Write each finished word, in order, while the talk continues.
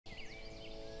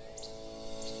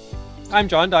I'm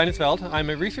John Duynisveld. I'm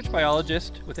a research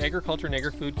biologist with Agriculture and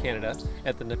Agri-Food Canada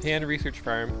at the Nappan Research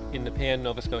Farm in Nappan,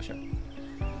 Nova Scotia.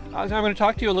 I'm going to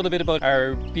talk to you a little bit about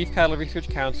our Beef Cattle Research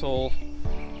Council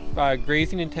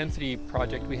Grazing Intensity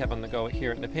Project we have on the go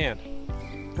here at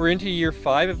Nappan. We're into year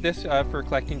 5 of this for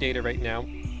collecting data right now.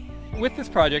 With this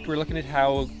project, we're looking at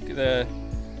how the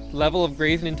level of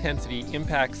grazing intensity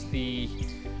impacts a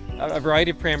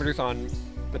variety of parameters on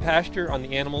the pasture, on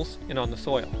the animals, and on the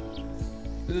soil.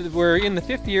 We're in the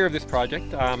 5th year of this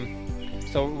project,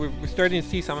 so we're starting to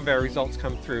see some of our results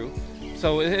come through.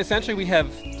 So essentially we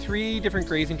have 3 different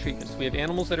grazing treatments. We have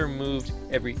animals that are moved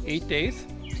every 8 days,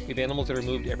 we have animals that are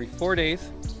moved every 4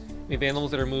 days, we have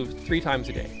animals that are moved 3 times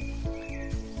a day.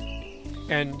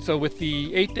 And so with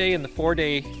the 8-day and the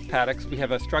 4-day paddocks, we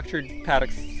have a structured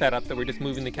paddock setup that we're just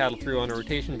moving the cattle through on a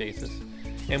rotation basis.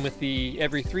 And with the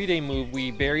every 3-day move,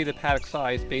 we vary the paddock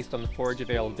size based on the forage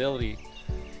availability.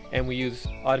 And we use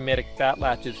automatic bat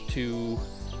latches to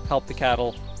help the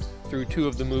cattle through 2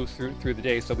 of the moves through the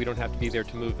day, so we don't have to be there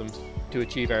to move them to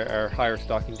achieve our higher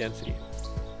stocking density.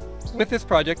 With this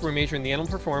project, we're measuring the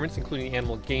animal performance, including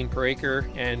animal gain per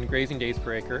acre and grazing days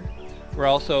per acre. We're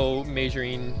also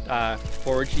measuring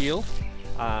forage yield,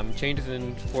 changes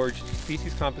in forage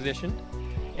species composition,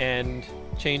 and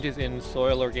changes in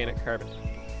soil organic carbon,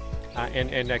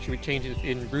 and actually changes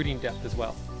in rooting depth as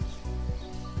well.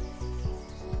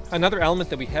 Another element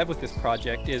that we have with this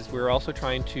project is we're also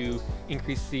trying to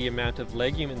increase the amount of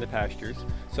legume in the pastures.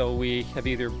 So we have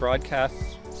either broadcast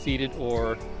seeded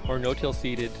or no-till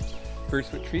seeded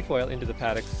birch-foot trefoil into the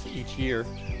paddocks each year,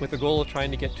 with the goal of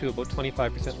trying to get to about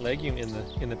 25% legume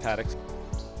in the paddocks.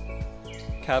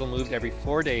 Cattle moved every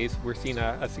 4 days, we're seeing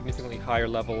a significantly higher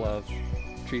level of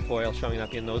trefoil showing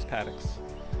up in those paddocks.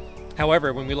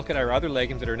 However, when we look at our other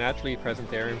legumes that are naturally present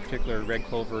there, in particular red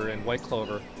clover and white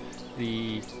clover,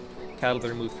 the cattle that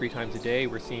are moved 3 times a day,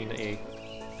 we're seeing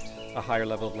a higher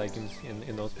level of legumes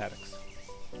in those paddocks.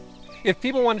 If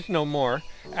people wanted to know more,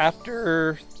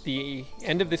 after the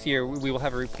end of this year, we will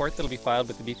have a report that will be filed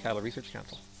with the Beef Cattle Research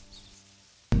Council.